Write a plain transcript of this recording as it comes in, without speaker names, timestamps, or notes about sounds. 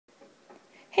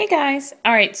Hey guys,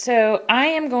 alright, so I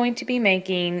am going to be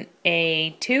making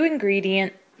a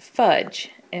 2-ingredient fudge.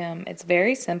 It's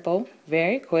very simple,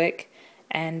 very quick,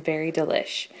 and very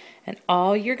delish. And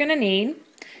all you're going to need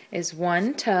is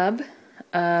 1 tub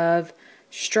of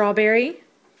strawberry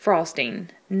frosting,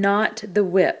 not the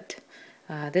whipped.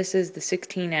 This is the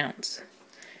 16 ounce.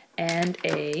 And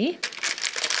a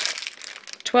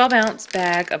 12-ounce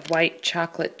bag of white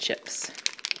chocolate chips.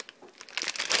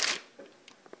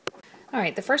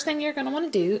 Alright, the first thing you're going to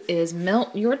want to do is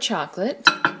melt your chocolate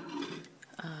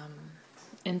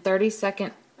in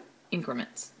 30-second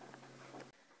increments.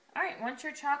 Alright, once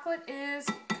your chocolate is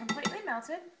completely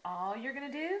melted, all you're going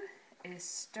to do is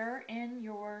stir in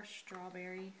your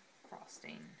strawberry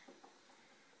frosting.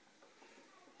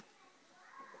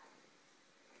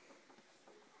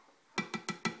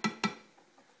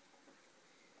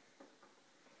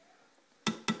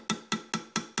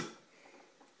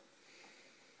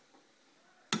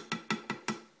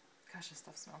 Gosh, this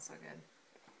stuff smells so good.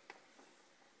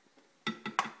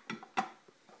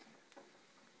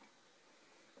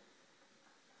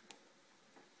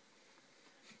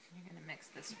 You're going to mix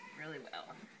this really well.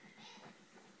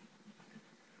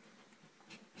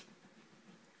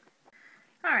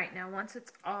 Alright, now once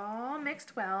it's all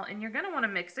mixed well, and you're going to want to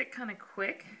mix it kind of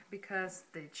quick because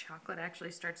the chocolate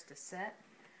actually starts to set,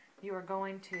 you are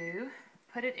going to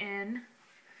put it in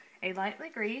a lightly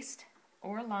greased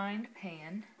or lined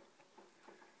pan.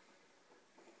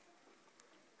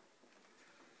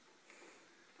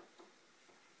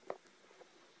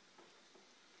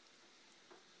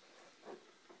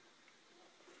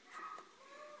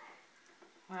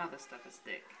 Wow, this stuff is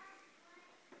thick.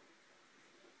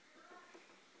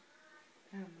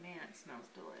 Oh man, it smells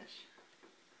delish.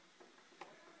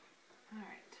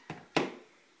 Alright.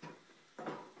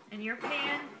 And your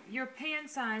pan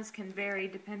size can vary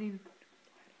depending,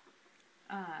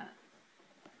 can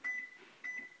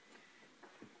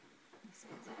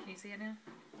you see it now?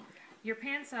 Your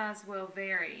pan size will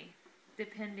vary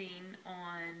depending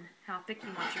on how thick you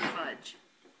want your fudge.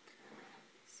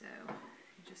 So,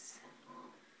 you just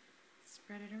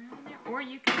spread it around there. Or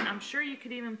you can, I'm sure you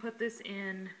could even put this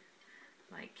in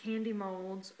like candy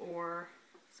molds or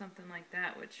something like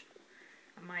that, which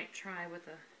I might try with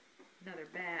another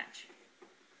batch.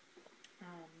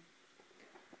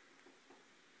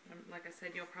 Like I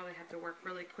said, you'll probably have to work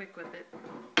really quick with it.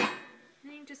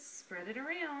 And you just spread it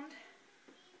around.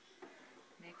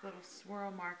 Make little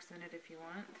swirl marks in it if you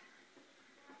want.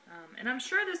 And I'm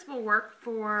sure this will work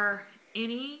for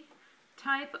any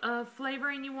type of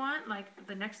flavoring you want. Like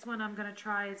the next one I'm going to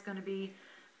try is going to be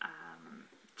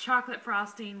chocolate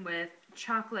frosting with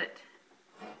chocolate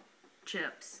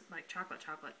chips, like chocolate.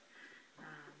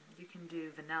 You can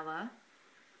do vanilla.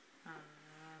 I'm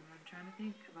trying to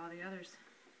think of all the others.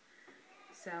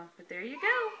 So, but there you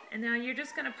go. And now you're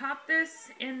just going to pop this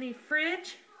in the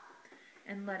fridge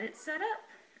and let it set up.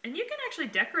 And you can actually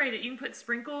decorate it. You can put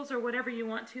sprinkles or whatever you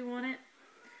want to on it.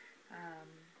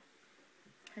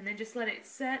 And then just let it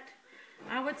set,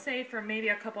 I would say for maybe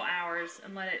a couple hours,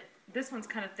 and let it, this one's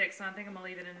kind of thick, so I think I'm going to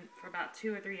leave it in for about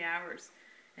 2 or 3 hours,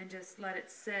 and just let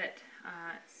it sit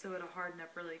so it'll harden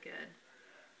up really good.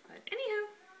 But anywho.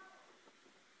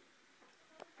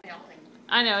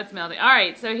 I know, it's melting.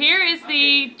 Alright, so here is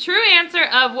the true answer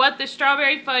of what the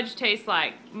strawberry fudge tastes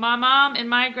like. My mom and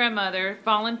my grandmother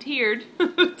volunteered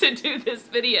to do this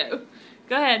video.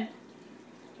 Go ahead.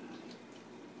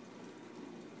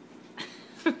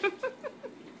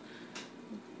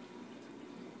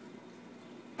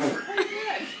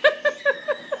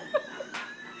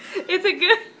 It's a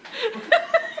good.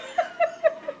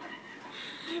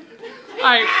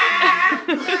 Alright.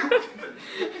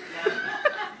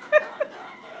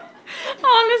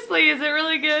 Honestly, is it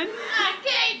really good? I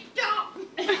can't stop.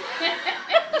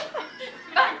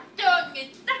 My tongue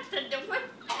is such a different.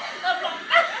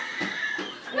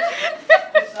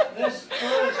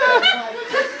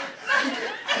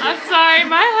 I'm sorry,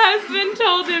 my husband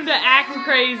told him to act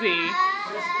crazy.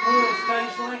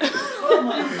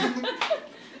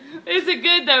 Is it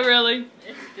good though, really?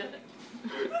 It's good.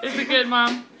 Is it good,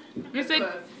 Mom? You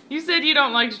said you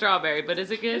don't like strawberry, but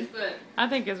is it good? It's good. I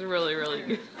think it's really, really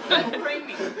good.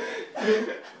 Creamy.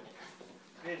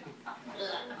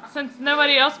 Since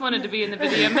nobody else wanted to be in the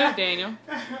video, move, Daniel.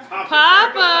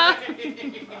 Papa!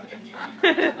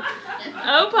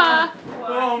 Opa!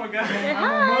 Oh my God!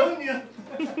 I'm ammonia.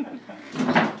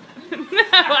 No,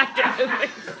 I don't.